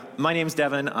My name's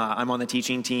Devin. I'm on the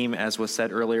teaching team, as was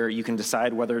said earlier. You can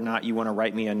decide whether or not you want to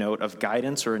write me a note of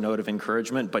guidance or a note of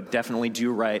encouragement, but definitely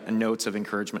do write notes of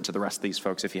encouragement to the rest of these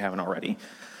folks if you haven't already.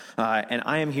 And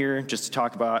I am here just to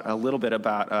talk about a little bit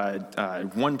about a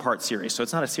one-part series. So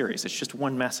it's not a series, it's just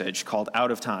one message called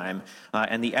Out of Time.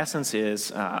 And the essence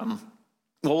is,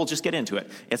 we'll just get into it.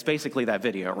 It's basically that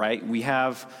video, right? We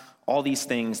have all these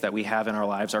things that we have in our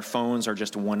lives. Our phones are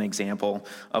just one example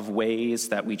of ways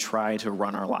that we try to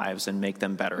run our lives and make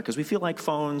them better. Because we feel like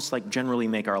phones generally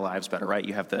make our lives better, right?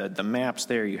 You have the maps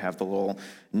there, you have the little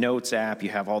notes app, you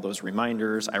have all those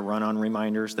reminders. I run on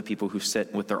reminders. The people who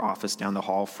sit with their office down the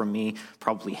hall from me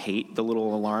probably hate the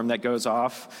little alarm that goes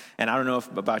off. And I don't know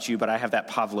about you, but I have that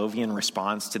Pavlovian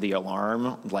response to the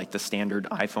alarm, like the standard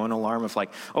iPhone alarm of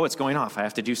oh, it's going off. I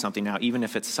have to do something now, even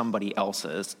if it's somebody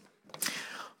else's.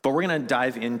 But we're going to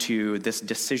dive into this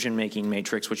decision-making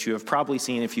matrix, which you have probably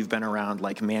seen if you've been around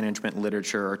management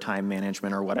literature or time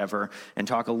management or whatever, and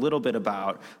talk a little bit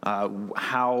about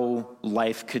how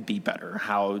life could be better,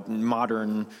 how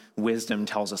modern wisdom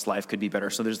tells us life could be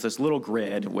better. So there's this little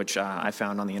grid, which I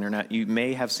found on the internet. You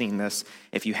may have seen this.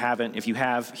 If you haven't, if you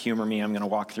have, humor me, I'm going to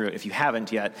walk through it. If you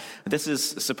haven't yet, this is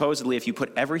supposedly if you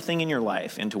put everything in your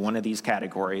life into one of these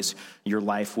categories, your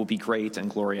life will be great and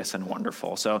glorious and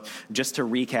wonderful. So just to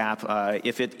recap,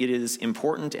 if it is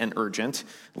important and urgent,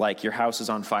 like your house is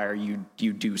on fire,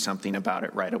 you do something about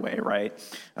it right away, right?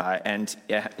 And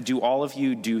do all of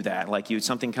you do that?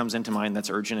 Something comes into mind that's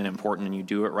urgent and important and you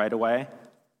do it right away?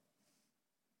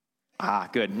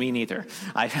 Good. Me neither.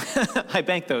 I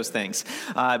bank those things.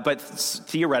 But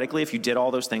theoretically, if you did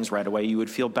all those things right away, you would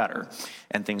feel better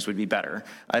and things would be better.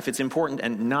 If it's important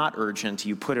and not urgent,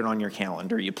 you put it on your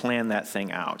calendar. You plan that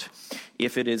thing out.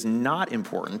 If it is not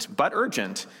important but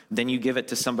urgent, then you give it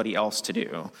to somebody else to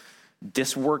do.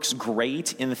 This works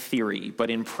great in theory,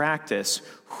 but in practice,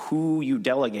 who you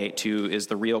delegate to is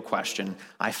the real question.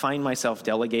 I find myself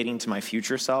delegating to my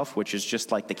future self, which is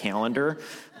just like the calendar,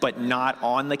 but not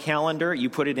on the calendar.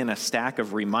 You put it in a stack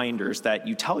of reminders that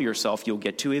you tell yourself you'll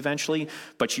get to eventually,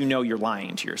 but you know you're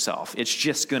lying to yourself. It's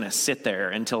just going to sit there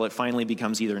until it finally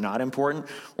becomes either not important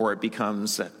or it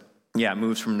becomes,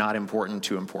 moves from not important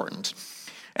to important.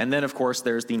 And then, of course,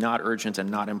 there's the not urgent and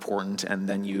not important, and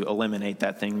then you eliminate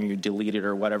that thing, you delete it,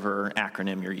 or whatever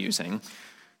acronym you're using.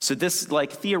 So this,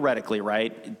 theoretically,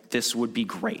 right, this would be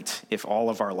great if all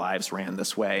of our lives ran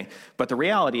this way. But the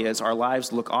reality is our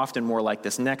lives look often more like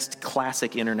this next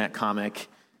classic internet comic,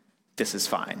 This Is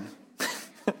Fine.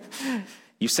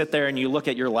 You sit there and you look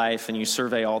at your life and you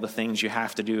survey all the things you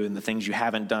have to do and the things you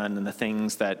haven't done and the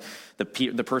things that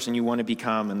the person you want to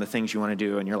become and the things you want to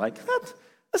do, and you're like,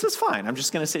 this is fine. I'm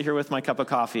just going to sit here with my cup of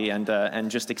coffee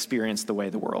and just experience the way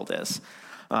the world is.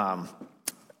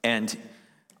 And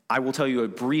I will tell you a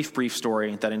brief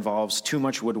story that involves too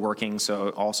much woodworking, so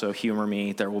also humor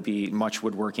me. There will be much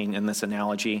woodworking in this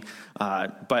analogy.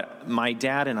 But my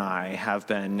dad and I have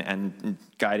been, and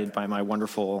guided by my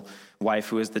wonderful wife,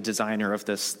 who is the designer of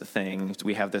this thing,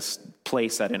 we have this play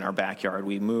set in our backyard.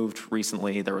 We moved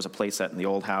recently. There was a play set in the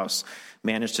old house.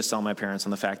 Managed to sell my parents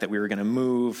on the fact that we were going to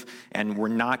move, and we're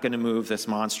not going to move this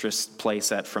monstrous play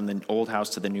set from the old house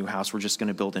to the new house. We're just going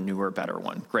to build a newer, better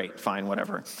one. Great, fine,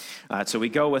 whatever. So we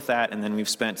go with that, and then we've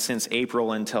spent since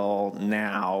April until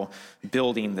now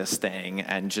building this thing,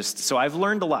 and so I've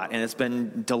learned a lot, and it's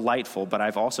been delightful, but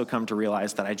I've also come to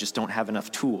realize that I just don't have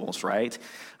enough tools, right?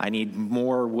 I need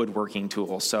more woodworking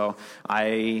tools. So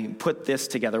I put this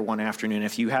together one afternoon.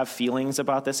 If you have feelings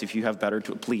about this, if you have better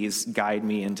tools, please guide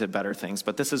me into better things.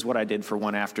 But this is what I did for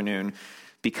one afternoon,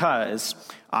 because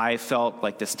I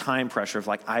felt this time pressure of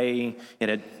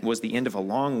was the end of a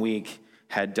long week,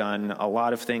 had done a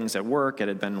lot of things at work. It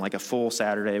had been a full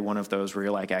Saturday, one of those where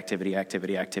you're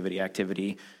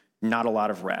activity, not a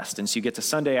lot of rest. And so you get to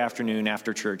Sunday afternoon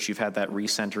after church, you've had that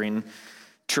recentering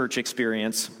church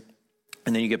experience.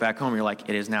 And then you get back home, you're it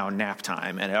is now nap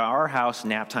time. And at our house,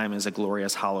 nap time is a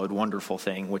glorious, hallowed, wonderful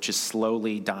thing, which is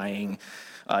slowly dying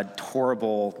a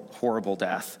horrible, horrible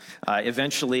death.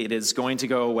 Eventually, it is going to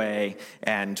go away,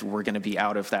 and we're going to be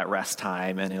out of that rest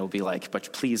time, and it'll be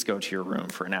but please go to your room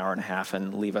for an hour and a half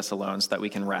and leave us alone so that we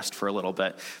can rest for a little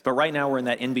bit. But right now, we're in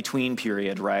that in-between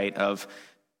period, right, of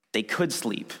they could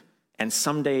sleep, and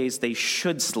some days they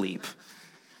should sleep,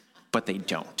 but they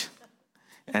don't.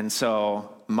 And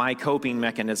so my coping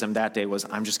mechanism that day was,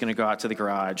 I'm just going to go out to the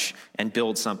garage and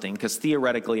build something, because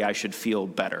theoretically I should feel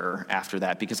better after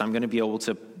that, because I'm going to be able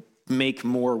to make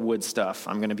more wood stuff.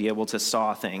 I'm going to be able to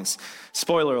saw things.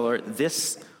 Spoiler alert,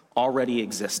 this already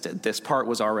existed. This part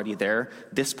was already there.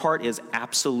 This part is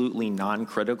absolutely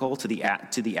non-critical to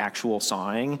the actual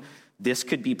sawing. This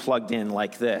could be plugged in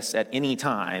like this at any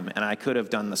time, and I could have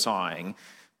done the sawing,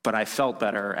 but I felt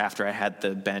better after I had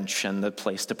the bench and the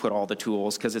place to put all the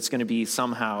tools, because it's going to be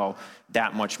somehow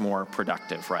that much more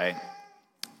productive, right?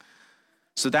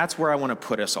 So that's where I want to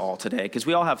put us all today, because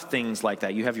we all have things like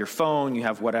that. You have your phone, you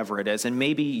have whatever it is, and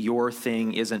maybe your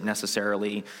thing isn't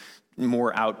necessarily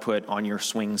more output on your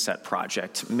swing set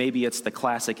project. Maybe it's the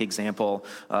classic example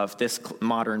of this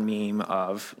modern meme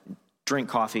of drink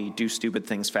coffee, do stupid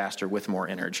things faster with more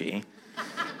energy.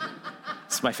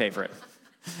 It's my favorite.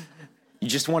 You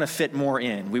just want to fit more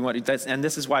in. And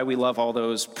this is why we love all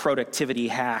those productivity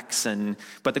hacks.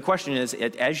 But the question is,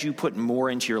 as you put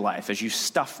more into your life, as you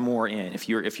stuff more in, if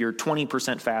you're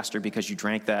 20% faster because you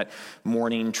drank that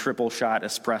morning triple shot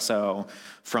espresso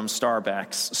from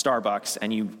Starbucks,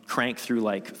 and you crank through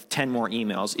like 10 more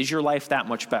emails, is your life that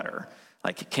much better?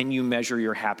 Like, can you measure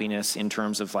your happiness in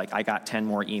terms of like, I got 10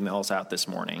 more emails out this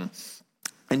morning?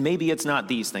 And maybe it's not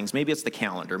these things. Maybe it's the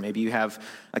calendar. Maybe you have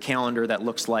a calendar that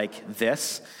looks like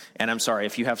this. And I'm sorry,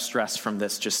 if you have stress from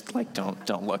this, just like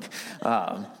don't look.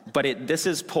 But this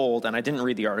is pulled, and I didn't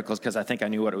read the articles because I think I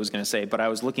knew what it was going to say, but I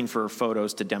was looking for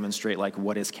photos to demonstrate like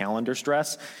what is calendar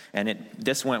stress. And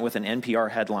this went with an NPR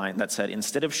headline that said,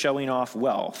 instead of showing off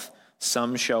wealth,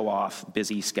 some show off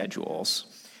busy schedules.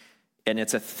 And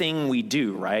it's a thing we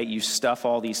do, right? You stuff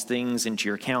all these things into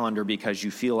your calendar because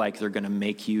you feel like they're going to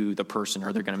make you the person,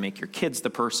 or they're going to make your kids the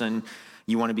person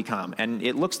you want to become. And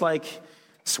it looks like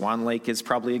Swan Lake is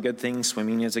probably a good thing.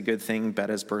 Swimming is a good thing.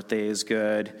 Betta's birthday is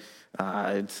good.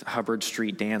 Hubbard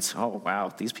Street Dance. Oh,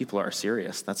 wow. These people are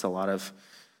serious. That's a lot of...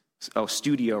 Oh,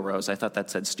 Studio Rose. I thought that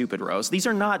said Stupid Rose. These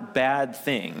are not bad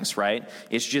things, right?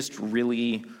 It's just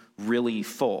really, really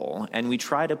full. And we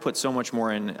try to put so much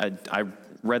more in. I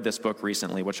read this book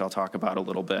recently, which I'll talk about a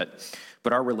little bit,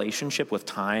 but our relationship with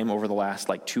time over the last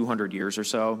like 200 years or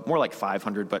so, more like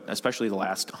 500, but especially the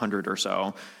last 100 or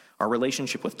so, our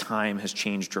relationship with time has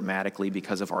changed dramatically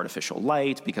because of artificial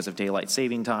light, because of daylight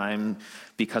saving time,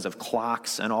 because of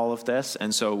clocks and all of this.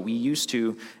 And so we used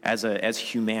to, as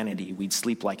humanity, we'd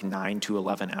sleep like 9 to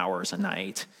 11 hours a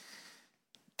night.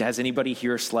 Has anybody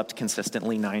here slept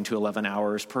consistently 9 to 11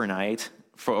 hours per night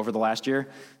for over the last year?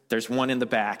 There's one in the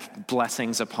back.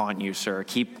 Blessings upon you, sir.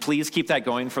 Please keep that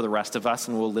going for the rest of us,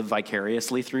 and we'll live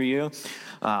vicariously through you.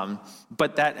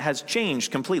 But that has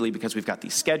changed completely because we've got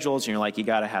these schedules, and you're like, you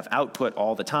got to have output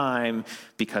all the time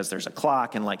because there's a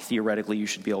clock, and like theoretically you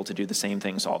should be able to do the same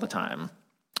things all the time.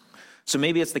 So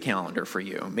maybe it's the calendar for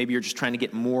you. Maybe you're just trying to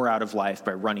get more out of life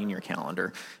by running your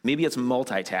calendar. Maybe it's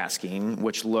multitasking,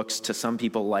 which looks to some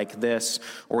people like this,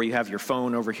 or you have your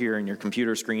phone over here and your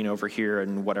computer screen over here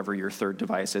and whatever your third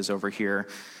device is over here.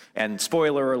 And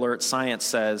spoiler alert, science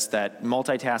says that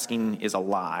multitasking is a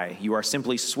lie. You are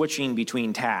simply switching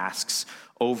between tasks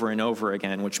over and over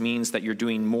again, which means that you're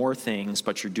doing more things,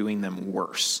 but you're doing them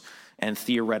worse and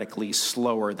theoretically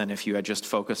slower than if you had just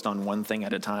focused on one thing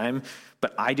at a time.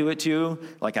 But I do it too.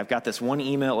 Like, I've got this one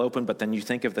email open, but then you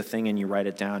think of the thing and you write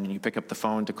it down and you pick up the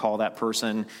phone to call that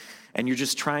person, and you're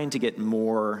just trying to get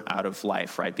more out of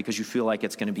life, right? Because you feel like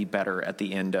it's going to be better at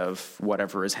the end of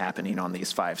whatever is happening on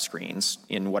these 5 screens,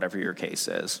 in whatever your case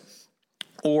is.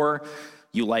 Or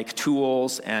you like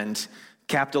tools and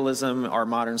capitalism. Our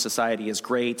modern society is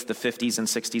great. The 50s and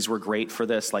 60s were great for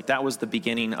this. Like, that was the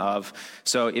beginning of,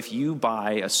 so if you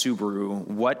buy a Subaru,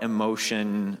 what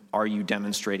emotion are you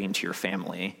demonstrating to your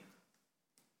family?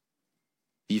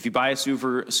 If you buy a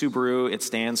Subaru, it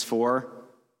stands for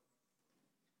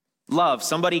love.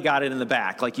 Somebody got it in the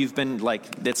back. Like, you've been, like,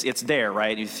 it's there,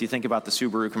 right? If you think about the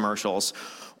Subaru commercials.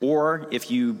 Or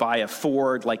if you buy a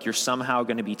Ford, like, you're somehow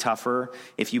going to be tougher.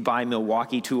 If you buy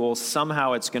Milwaukee tools,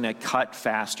 somehow it's going to cut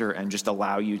faster and just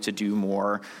allow you to do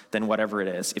more than whatever it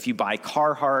is. If you buy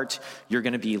Carhartt, you're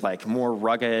going to be like more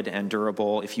rugged and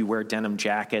durable. If you wear denim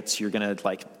jackets, you're going to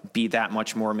like be that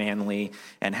much more manly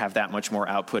and have that much more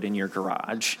output in your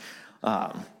garage.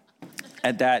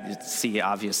 And that, see,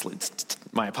 obviously,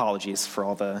 my apologies for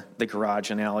all the garage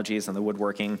analogies and the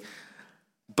woodworking.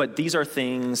 But these are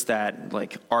things that,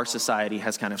 like, our society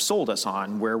has kind of sold us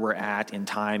on, where we're at in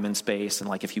time and space. And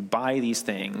like, if you buy these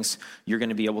things, you're going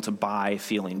to be able to buy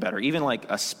feeling better. Even like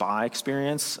a spa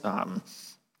experience,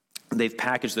 they've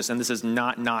packaged this, and this is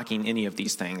not knocking any of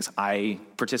these things. I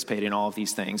participate in all of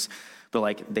these things. But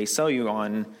like, they sell you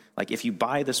on, like, if you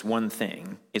buy this one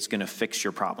thing, it's going to fix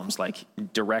your problems, like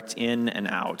direct in and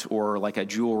out. Or like a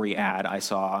jewelry ad I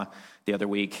saw the other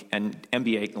week, and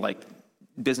MBA, like,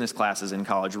 business classes in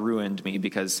college ruined me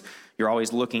because you're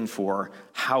always looking for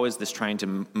how is this trying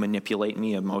to manipulate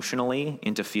me emotionally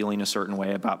into feeling a certain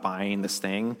way about buying this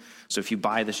thing. So if you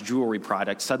buy this jewelry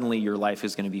product, suddenly your life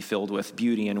is going to be filled with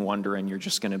beauty and wonder, and you're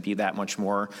just going to be that much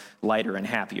more lighter and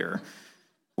happier,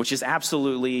 which is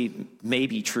absolutely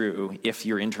maybe true if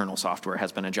your internal software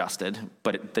has been adjusted,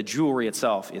 but the jewelry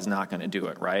itself is not going to do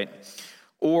it, right?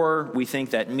 Or we think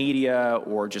that media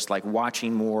or just like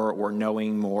watching more or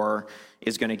knowing more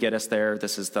is going to get us there.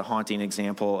 This is the haunting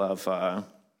example of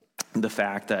the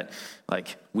fact that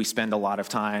like we spend a lot of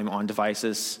time on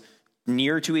devices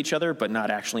near to each other, but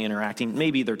not actually interacting.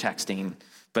 Maybe they're texting,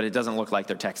 but it doesn't look like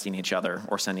they're texting each other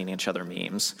or sending each other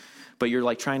memes. But you're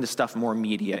like trying to stuff more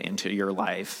media into your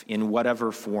life in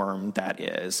whatever form that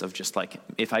is, of just like,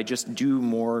 if I just do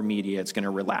more media, it's going to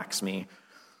relax me,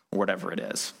 or whatever it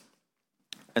is.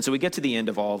 And so we get to the end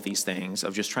of all of these things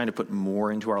of just trying to put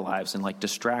more into our lives and like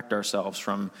distract ourselves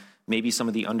from maybe some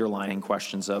of the underlying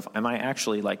questions of, am I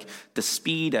actually like the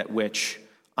speed at which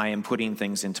I am putting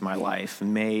things into my life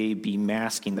may be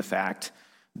masking the fact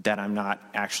that I'm not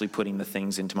actually putting the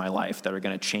things into my life that are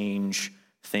going to change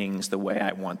things the way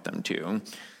I want them to.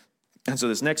 And so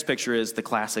this next picture is the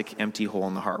classic empty hole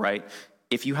in the heart, right?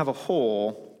 If you have a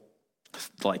hole,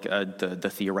 like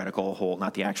the theoretical hole,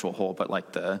 not the actual hole, but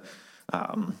like the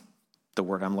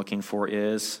word I'm looking for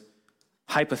is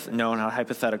no, not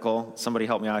hypothetical. Somebody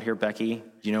help me out here, Becky. Do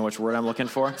you know which word I'm looking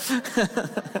for?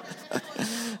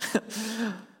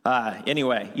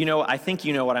 Anyway, I think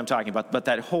you know what I'm talking about, but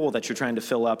that hole that you're trying to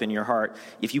fill up in your heart,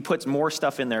 if you put more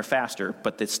stuff in there faster,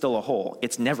 but it's still a hole,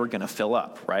 it's never going to fill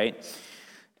up, right?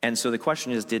 And so the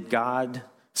question is, did God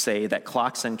say that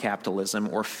clocks and capitalism,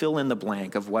 or fill in the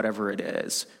blank of whatever it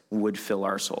is, would fill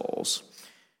our souls?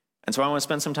 And so I want to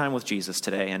spend some time with Jesus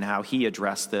today and how he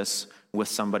addressed this with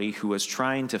somebody who was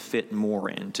trying to fit more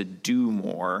in, to do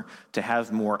more, to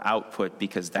have more output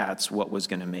because that's what was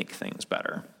going to make things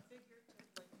better.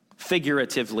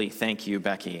 Figuratively, thank you,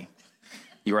 Becky.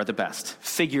 You are the best.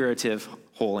 Figurative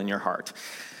hole in your heart.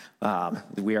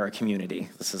 We are a community.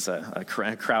 This is a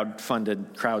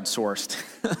crowd-funded, crowd-sourced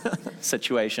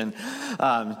situation.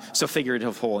 So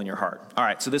figurative hole in your heart. All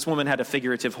right, so this woman had a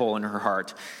figurative hole in her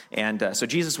heart. And so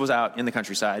Jesus was out in the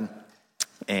countryside,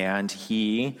 and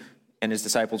he and his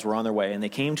disciples were on their way, and they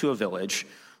came to a village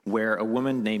where a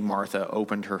woman named Martha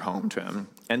opened her home to him.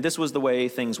 And this was the way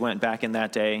things went back in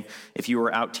that day. If you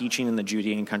were out teaching in the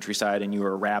Judean countryside and you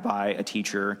were a rabbi, a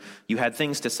teacher, you had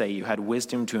things to say, you had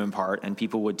wisdom to impart, and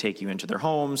people would take you into their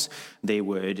homes, they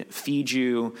would feed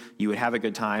you, you would have a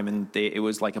good time, and it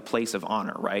was like a place of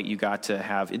honor, right? You got to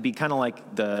have, it'd be kind of like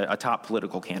a top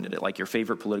political candidate, like your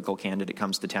favorite political candidate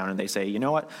comes to town and they say, you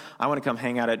know what, I want to come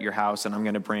hang out at your house and I'm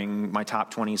going to bring my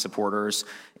top 20 supporters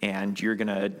and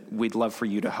we'd love for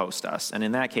you to host us. And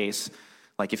in that case,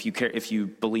 like if you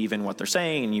believe in what they're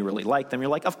saying and you really like them,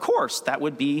 you're like, of course, that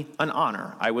would be an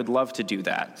honor. I would love to do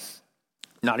that.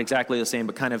 Not exactly the same,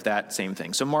 but kind of that same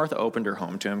thing. So Martha opened her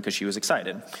home to him because she was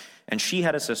excited. And she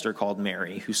had a sister called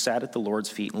Mary who sat at the Lord's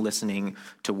feet listening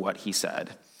to what he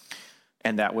said.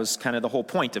 And that was kind of the whole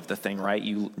point of the thing, right?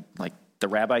 The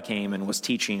rabbi came and was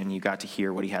teaching and you got to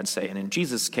hear what he had to say. And in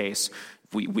Jesus' case,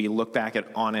 we look back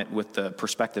on it with the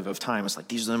perspective of time. It's like,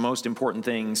 these are the most important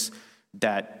things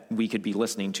that we could be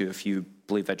listening to if you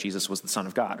believe that Jesus was the Son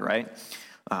of God, right?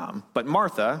 But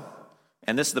Martha,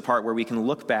 and this is the part where we can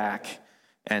look back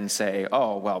and say,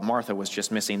 oh, well, Martha was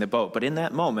just missing the boat. But in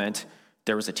that moment,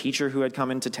 there was a teacher who had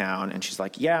come into town, and she's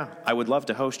like, yeah, I would love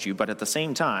to host you. But at the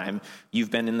same time,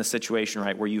 you've been in the situation,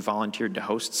 right, where you volunteered to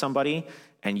host somebody,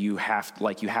 and you have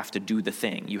to do the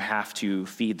thing. You have to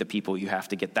feed the people. You have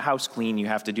to get the house clean. You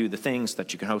have to do the things so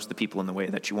that you can host the people in the way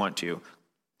that you want to.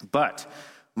 But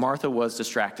Martha was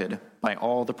distracted by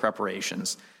all the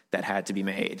preparations that had to be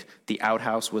made. The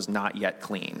outhouse was not yet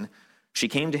clean. She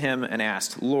came to him and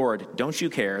asked, Lord, don't you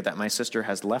care that my sister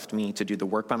has left me to do the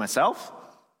work by myself?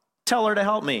 Tell her to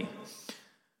help me.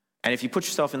 And if you put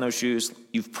yourself in those shoes,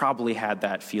 you've probably had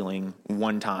that feeling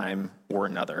one time or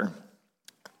another.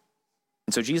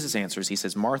 And so Jesus answers, he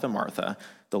says, Martha, Martha,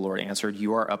 the Lord answered,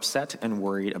 you are upset and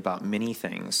worried about many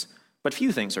things, but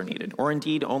few things are needed, or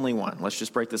indeed only one. Let's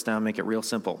just break this down, make it real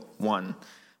simple. One,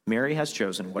 Mary has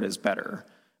chosen what is better,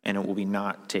 and it will be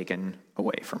not taken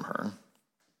away from her.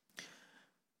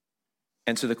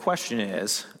 And so the question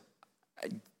is,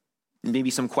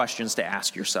 maybe some questions to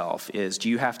ask yourself is, do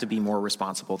you have to be more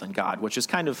responsible than God? Which is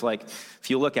kind of like, if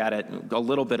you look at it, a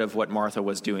little bit of what Martha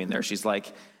was doing there. She's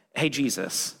like, hey,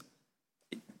 Jesus,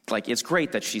 like, it's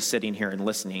great that she's sitting here and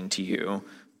listening to you,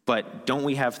 but don't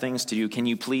we have things to do? Can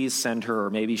you please send her? Or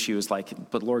maybe she was like,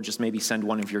 but Lord, just maybe send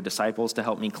one of your disciples to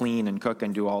help me clean and cook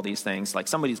and do all these things. Like,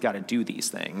 somebody's got to do these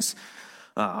things.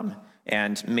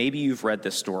 And maybe you've read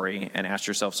this story and asked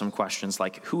yourself some questions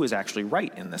like, who is actually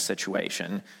right in this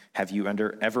situation? Have you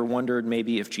ever wondered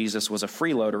maybe if Jesus was a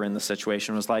freeloader in the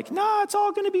situation, was like, nah, it's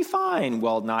all going to be fine,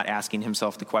 while not asking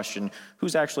himself the question,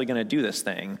 who's actually going to do this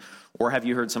thing? Or have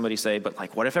you heard somebody say, but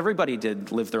like, what if everybody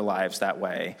did live their lives that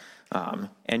way?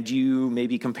 And do you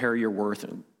maybe compare your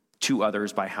worth to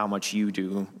others by how much you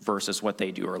do versus what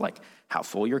they do, or like how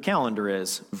full your calendar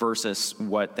is versus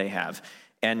what they have?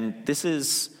 And this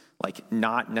is like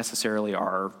not necessarily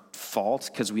our fault,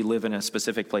 because we live in a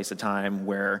specific place of time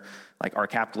where like our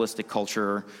capitalistic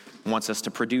culture wants us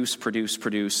to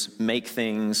produce, make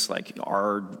things. Like,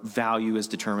 our value is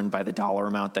determined by the dollar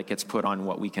amount that gets put on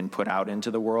what we can put out into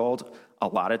the world a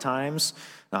lot of times.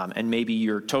 And maybe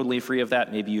you're totally free of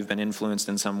that. Maybe you've been influenced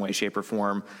in some way, shape, or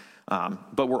form.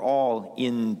 But we're all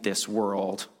in this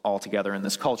world all together in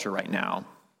this culture right now.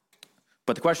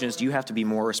 But the question is, do you have to be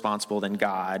more responsible than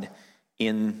God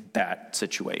in that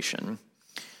situation?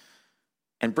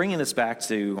 And bringing this back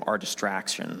to our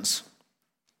distractions,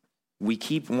 we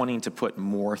keep wanting to put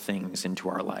more things into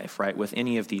our life, right? With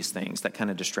any of these things that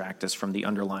kind of distract us from the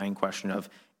underlying question of,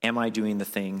 am I doing the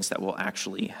things that will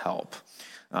actually help?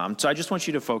 So I just want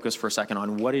you to focus for a second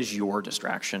on, what is your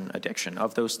distraction addiction?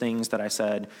 Of those things that I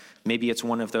said, maybe it's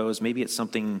one of those, maybe it's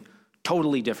something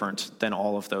totally different than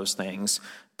all of those things,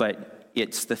 but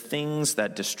it's the things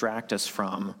that distract us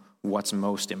from what's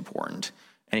most important.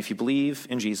 And if you believe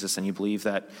in Jesus and you believe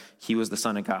that he was the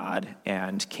Son of God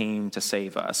and came to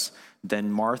save us,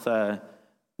 then Martha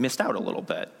missed out a little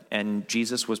bit. And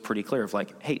Jesus was pretty clear of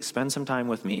like, hey, spend some time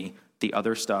with me. The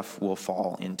other stuff will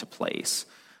fall into place.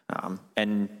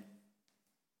 And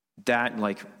that,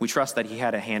 like, we trust that he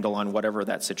had a handle on whatever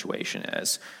that situation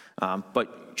is.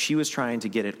 But she was trying to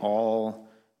get it all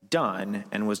done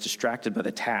and was distracted by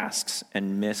the tasks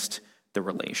and missed the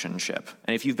relationship.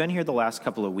 And if you've been here the last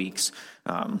couple of weeks,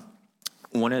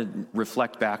 want to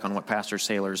reflect back on what Pastor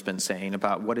Saylor's been saying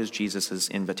about what is Jesus'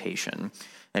 invitation. And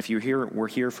if you're here, we're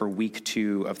here for week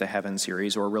 2 of the Heaven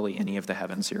series, or really any of the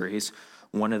Heaven series.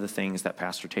 One of the things that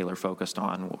Pastor Taylor focused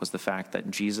on was the fact that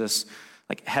Jesus,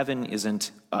 like, heaven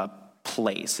isn't a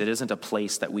place. It isn't a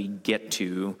place that we get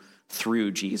to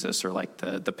through Jesus, or like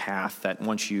the path that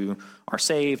once you are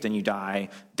saved and you die,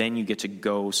 then you get to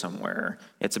go somewhere.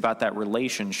 It's about that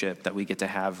relationship that we get to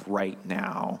have right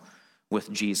now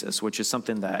with Jesus, which is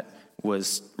something that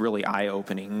was really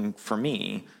eye-opening for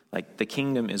me. Like, the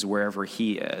kingdom is wherever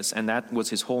he is, and that was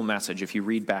his whole message. If you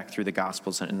read back through the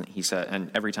Gospels, and he said,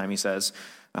 and every time he says,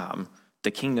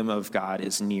 the kingdom of God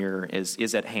is near,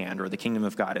 is at hand, or the kingdom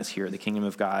of God is here. The kingdom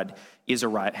of God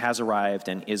has arrived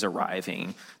and is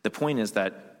arriving. The point is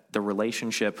that the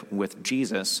relationship with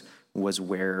Jesus was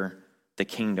where the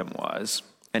kingdom was.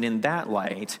 And in that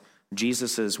light,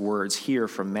 Jesus' words here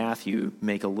from Matthew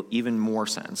make even more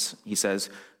sense. He says,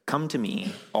 come to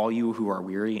me, all you who are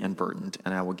weary and burdened,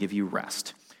 and I will give you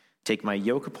rest. Take my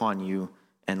yoke upon you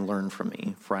and learn from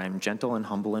me, for I am gentle and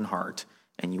humble in heart,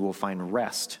 and you will find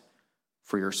rest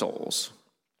for your souls.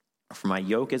 For my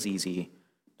yoke is easy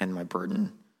and my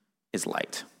burden is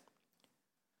light.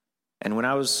 And when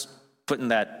I was putting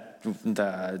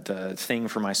the thing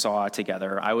for my saw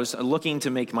together, I was looking to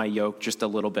make my yoke just a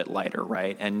little bit lighter,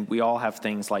 right? And we all have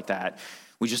things like that.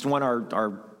 We just want our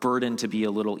burden to be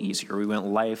a little easier. We want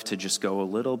life to just go a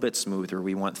little bit smoother.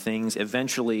 We want things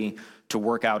eventually to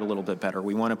work out a little bit better.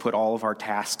 We want to put all of our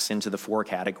tasks into the 4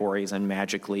 categories, and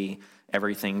magically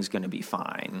everything's going to be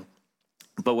fine.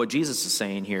 But what Jesus is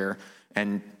saying here,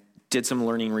 and did some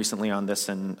learning recently on this,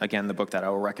 and again, the book that I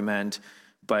will recommend,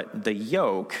 but the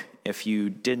yoke, if you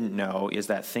didn't know, is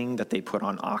that thing that they put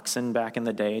on oxen back in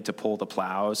the day to pull the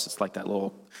plows. It's like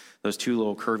those 2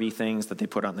 little curvy things that they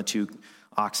put on the 2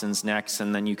 oxen's necks,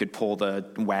 and then you could pull the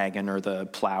wagon or the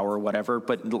plow or whatever.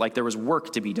 But like, there was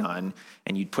work to be done,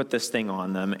 and you'd put this thing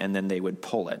on them, and then they would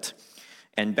pull it.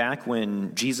 And back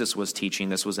when Jesus was teaching,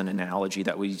 this was an analogy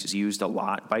that was used a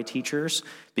lot by teachers,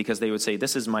 because they would say,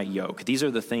 this is my yoke. These are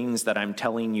the things that I'm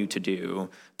telling you to do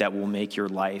that will make your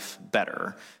life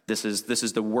better. This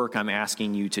is the work I'm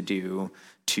asking you to do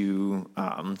to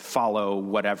follow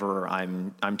whatever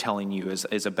I'm telling you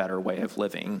is a better way of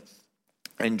living.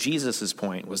 And Jesus'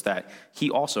 point was that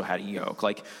he also had a yoke.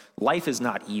 Like, life is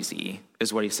not easy,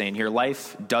 is what he's saying here.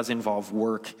 Life does involve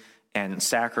work and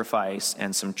sacrifice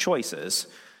and some choices.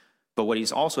 But what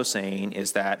he's also saying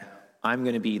is that I'm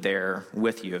going to be there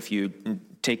with you. If you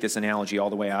take this analogy all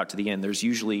the way out to the end, there's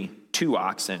usually 2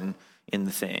 oxen in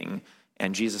the thing.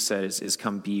 And Jesus says, is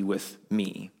come be with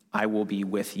me. I will be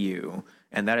with you.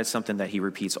 And that is something that he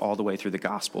repeats all the way through the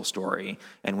gospel story.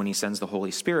 And when he sends the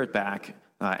Holy Spirit back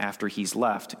after he's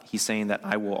left, he's saying that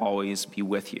I will always be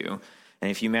with you. And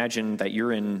if you imagine that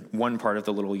you're in one part of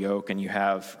the little yoke and you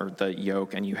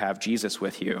have Jesus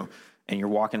with you, and you're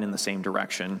walking in the same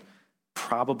direction,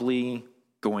 probably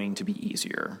going to be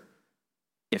easier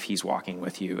if he's walking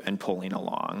with you and pulling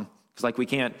along. Because we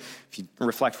can't, if you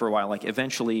reflect for a while,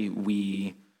 eventually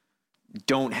we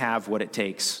don't have what it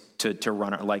takes to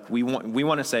run. We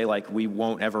want to say we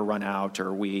won't ever run out,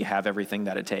 or we have everything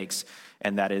that it takes,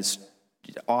 and that is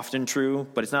often true,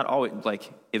 but it's not always.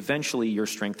 Eventually your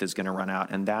strength is going to run out,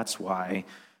 and that's why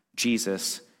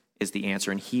Jesus is the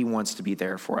answer, and he wants to be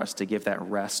there for us to give that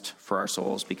rest for our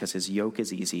souls, because his yoke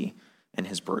is easy and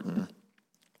his burden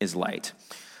is light.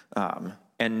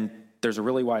 And there's a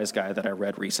really wise guy that I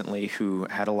read recently who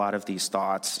had a lot of these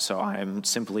thoughts, so I'm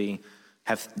simply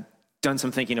have done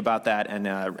some thinking about that, and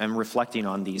I'm reflecting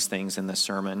on these things in this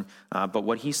sermon. But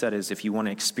what he said is, if you want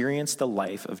to experience the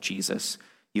life of Jesus,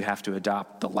 you have to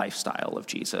adopt the lifestyle of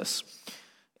Jesus.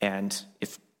 And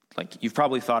if you've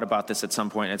probably thought about this at some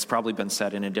point, it's probably been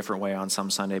said in a different way on some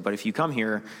Sunday, but if you come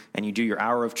here and you do your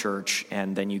hour of church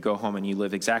and then you go home and you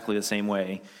live exactly the same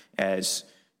way as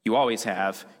you always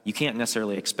have, you can't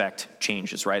necessarily expect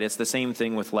changes, right? It's the same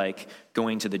thing with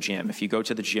going to the gym. If you go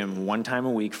to the gym one time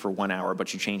a week for 1 hour,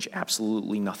 but you change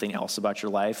absolutely nothing else about your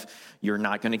life, you're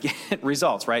not going to get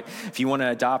results, right? If you want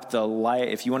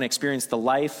to experience the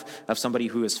life of somebody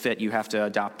who is fit, you have to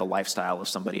adopt the lifestyle of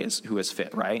somebody who is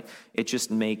fit, right? It just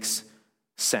makes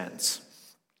sense.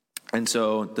 And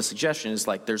so the suggestion is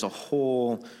there's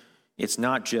it's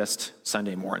not just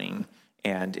Sunday morning.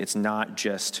 And it's not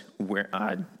just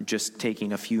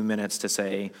taking a few minutes to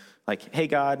say, hey,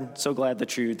 God, so glad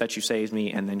that you saved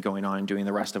me, and then going on and doing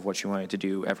the rest of what you wanted to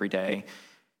do every day.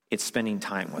 It's spending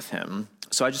time with him.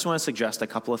 So I just want to suggest a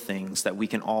couple of things that we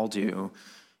can all do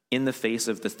in the face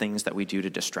of the things that we do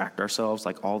to distract ourselves,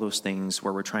 all those things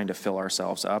where we're trying to fill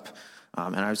ourselves up.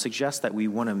 And I would suggest that we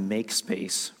want to make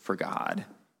space for God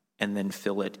and then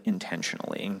fill it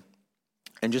intentionally.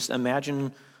 And just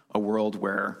imagine a world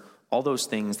where all those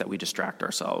things that we distract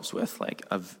ourselves with,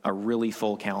 a really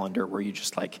full calendar where you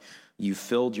just you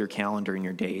filled your calendar and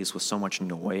your days with so much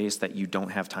noise that you don't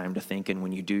have time to think. And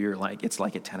when you do, you're it's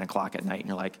at 10 o'clock at night and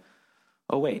you're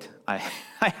oh wait, I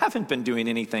haven't been doing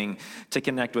anything to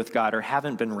connect with God, or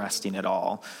haven't been resting at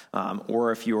all.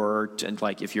 Or if you're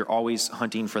always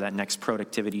hunting for that next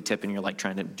productivity tip and you're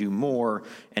trying to do more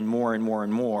and more and more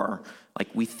and more,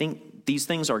 we think these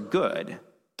things are good.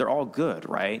 They're all good,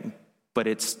 right? But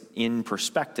it's in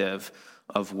perspective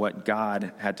of what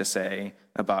God had to say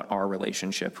about our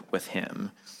relationship with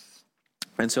him.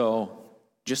 And so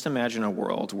just imagine a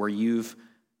world where you've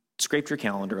scraped your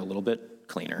calendar a little bit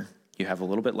cleaner. You have a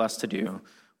little bit less to do,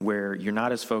 where you're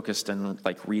not as focused on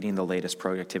reading the latest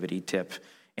productivity tip,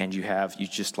 and you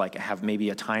just have maybe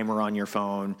a timer on your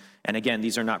phone. And again,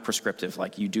 these are not prescriptive.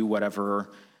 You do whatever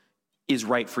is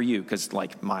right for you, because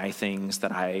my things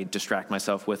that I distract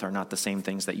myself with are not the same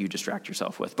things that you distract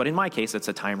yourself with. But in my case, it's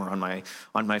a timer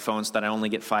on my phone so that I only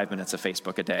get 5 minutes of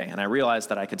Facebook a day. And I realized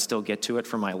that I could still get to it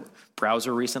from my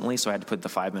browser recently, so I had to put the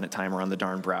 5-minute timer on the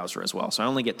darn browser as well. So I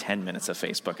only get 10 minutes of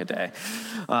Facebook a day.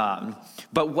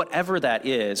 But whatever that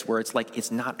is, where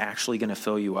it's not actually going to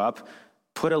fill you up,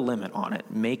 put a limit on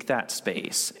it, make that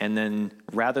space, and then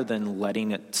rather than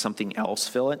letting something else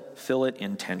fill it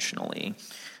intentionally.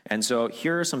 And so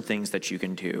here are some things that you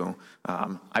can do.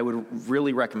 I would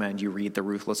really recommend you read The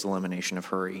Ruthless Elimination of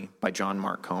Hurry by John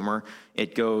Mark Comer.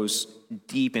 It goes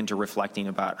deep into reflecting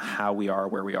about how we are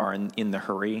where we are in the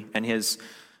hurry. And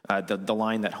the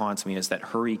line that haunts me is that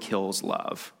hurry kills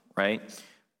love, right?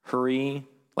 Hurrying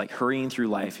through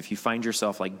life, if you find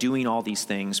yourself doing all these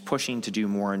things, pushing to do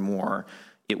more and more,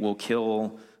 it will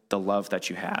kill the love that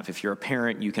you have. If you're a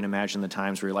parent, you can imagine the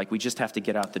times where you're we just have to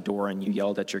get out the door, and you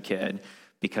yelled at your kid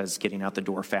because getting out the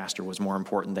door faster was more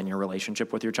important than your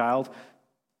relationship with your child.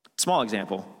 Small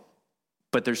example,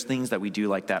 but there's things that we do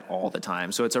like that all the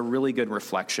time. So it's a really good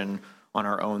reflection on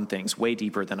our own things, way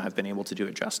deeper than I've been able to do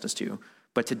it justice to.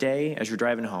 But today, as you're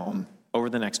driving home, over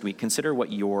the next week, consider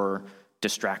what your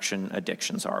distraction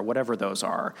addictions are, whatever those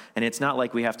are. And it's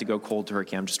not we have to go cold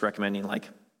turkey. I'm just recommending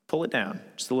pull it down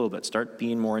just a little bit. Start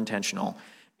being more intentional,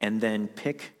 and then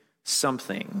pick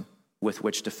something with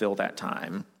which to fill that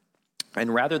time.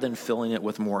 And rather than filling it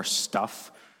with more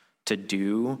stuff to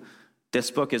do, this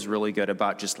book is really good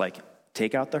about just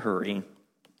take out the hurry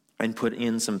and put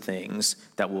in some things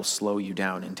that will slow you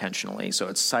down intentionally. So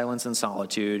it's silence and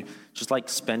solitude, just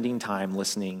spending time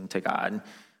listening to God.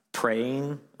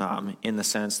 praying in the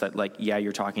sense that, like, yeah,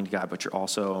 you're talking to God, but you're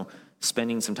also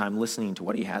spending some time listening to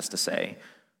what he has to say.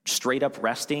 Straight up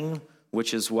resting,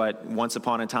 which is what once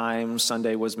upon a time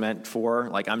Sunday was meant for.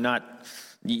 Like, I'm not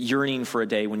yearning for a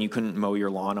day when you couldn't mow your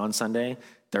lawn on Sunday,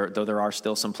 though there are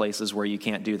still some places where you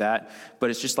can't do that. But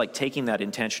it's just like taking that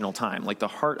intentional time. Like, the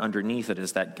heart underneath it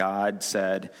is that God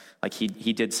said, like, he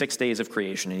did 6 days of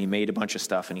creation and he made a bunch of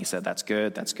stuff and he said, that's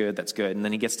good, that's good, that's good. And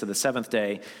then he gets to the seventh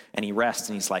day and he rests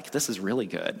and he's like, this is really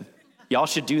good. Y'all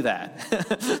should do that.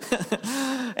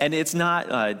 And it's not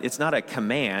a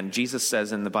command. Jesus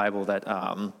says in the Bible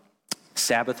that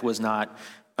Sabbath was not,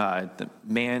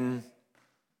 man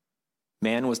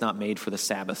was not made for the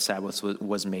Sabbath. Sabbath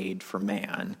was made for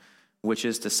man, which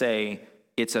is to say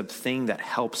it's a thing that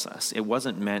helps us. It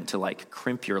wasn't meant to like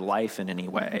crimp your life in any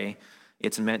way.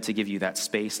 It's meant to give you that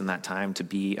space and that time to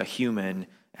be a human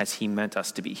as he meant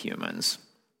us to be humans.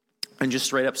 And just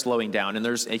straight up slowing down.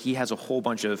 And he has a whole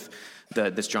bunch of,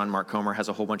 this John Mark Comer has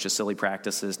a whole bunch of silly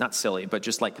practices, not silly, but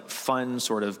just like fun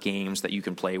sort of games that you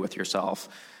can play with yourself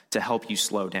to help you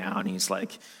slow down. He's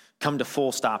like, come to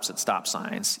full stops at stop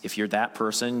signs. If you're that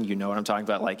person, you know what I'm talking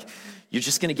about. Like, you're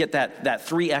just going to get that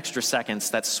 3 extra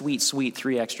seconds, that sweet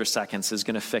 3 extra seconds is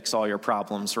going to fix all your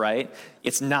problems, right?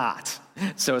 It's not.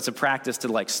 So it's a practice to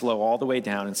like slow all the way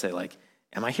down and say like,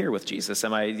 am I here with Jesus?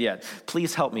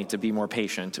 Please help me to be more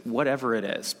patient, whatever it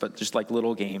is, but just like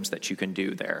little games that you can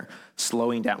do there.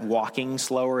 Slowing down, walking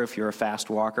slower if you're a fast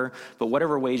walker, but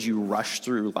whatever ways you rush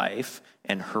through life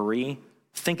and hurry,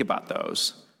 think about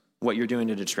those, what you're doing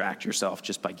to distract yourself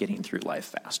just by getting through life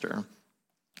faster.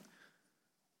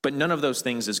 But none of those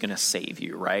things is going to save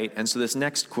you, right? And so this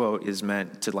next quote is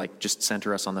meant to like just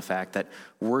center us on the fact that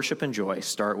worship and joy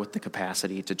start with the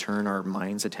capacity to turn our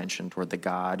mind's attention toward the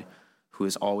God who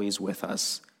is always with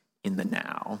us in the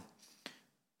now.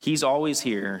 He's always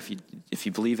here. If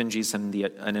you believe in Jesus and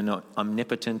an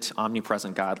omnipotent,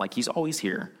 omnipresent God, like he's always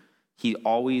here. He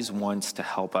always wants to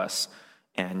help us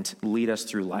and lead us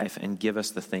through life and give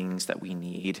us the things that we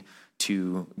need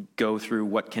to go through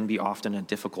what can be often a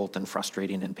difficult and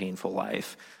frustrating and painful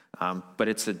life. But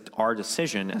it's our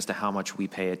decision as to how much we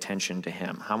pay attention to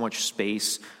him, how much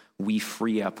space we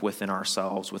free up within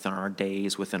ourselves, within our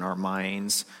days, within our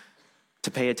minds, to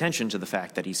pay attention to the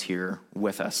fact that he's here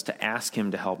with us, to ask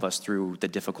him to help us through the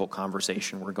difficult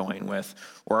conversation we're going with.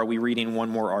 Or are we reading one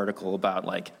more article about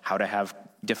like how to have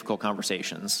difficult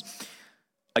conversations?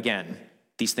 Again,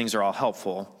 these things are all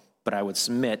helpful, but I would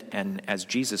submit, and as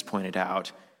Jesus pointed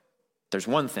out, there's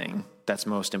one thing that's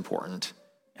most important,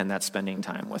 and that's spending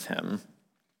time with him.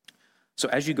 So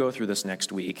as you go through this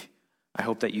next week, I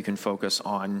hope that you can focus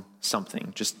on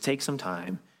something. Just take some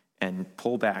time and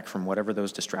pull back from whatever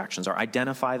those distractions are.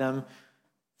 Identify them,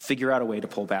 figure out a way to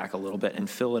pull back a little bit, and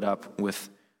fill it up with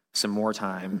some more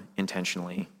time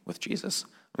intentionally with Jesus.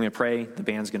 I'm going to pray. The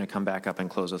band's going to come back up and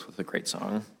close us with a great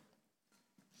song.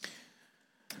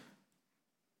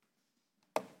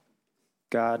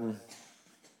 God,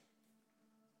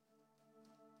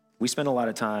 we spend a lot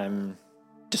of time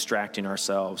distracting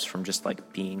ourselves from just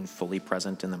like being fully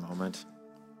present in the moment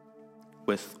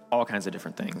with all kinds of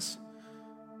different things.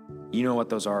 You know what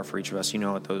those are for each of us. You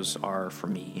know what those are for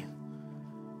me.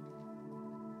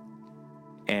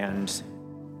 And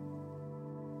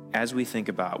as we think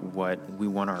about what we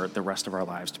want the rest of our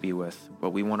lives to be with,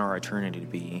 what we want our eternity to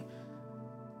be,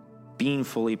 being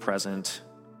fully present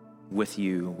with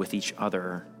you, with each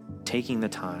other, taking the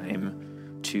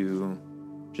time to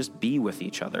just be with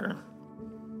each other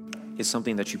is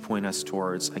something that you point us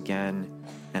towards again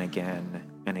and again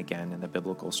and again in the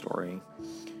biblical story.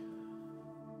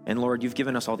 And Lord, you've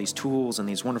given us all these tools and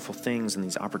these wonderful things and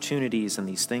these opportunities and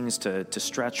these things to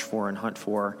stretch for and hunt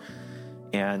for.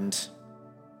 And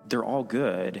they're all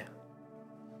good,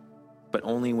 but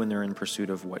only when they're in pursuit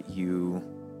of what you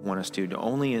want us to do.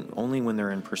 Only when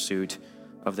they're in pursuit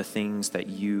of the things that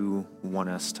you want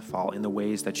us to follow, in the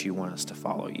ways that you want us to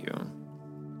follow you.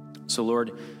 So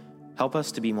Lord, help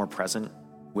us to be more present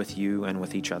with you and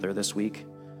with each other this week.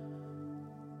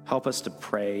 Help us to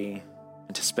pray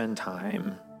and to spend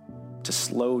time, to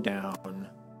slow down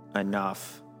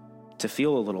enough to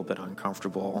feel a little bit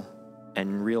uncomfortable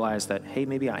and realize that, hey,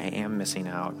 maybe I am missing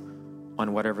out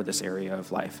on whatever this area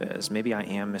of life is. Maybe I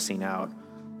am missing out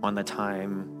on the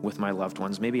time with my loved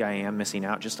ones. Maybe I am missing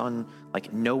out just on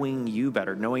like knowing you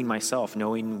better, knowing myself,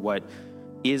 knowing what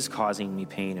is causing me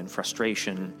pain and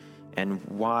frustration and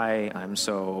why I'm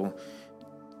so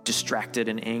distracted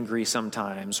and angry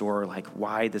sometimes, or like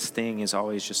why this thing is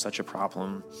always just such a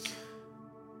problem.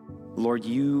 Lord,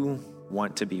 you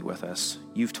want to be with us.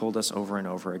 You've told us over and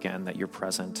over again that you're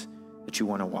present, that you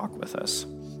want to walk with us.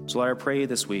 So Lord, I pray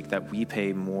this week that we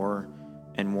pay more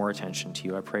and more attention to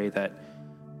you. I pray that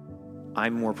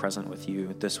I'm more present with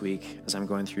you this week as I'm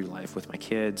going through life with my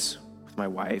kids, with my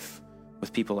wife,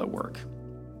 with people at work,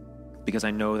 because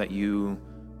I know that you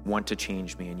want to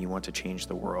change me and you want to change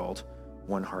the world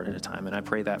one heart at a time. And I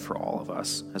pray that for all of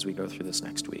us as we go through this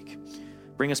next week.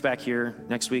 Bring us back here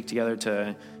next week together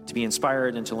to be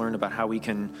inspired and to learn about how we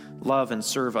can love and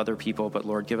serve other people. But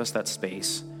Lord, give us that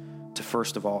space to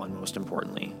first of all and most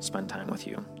importantly, spend time with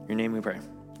you. In your name we pray.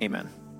 Amen.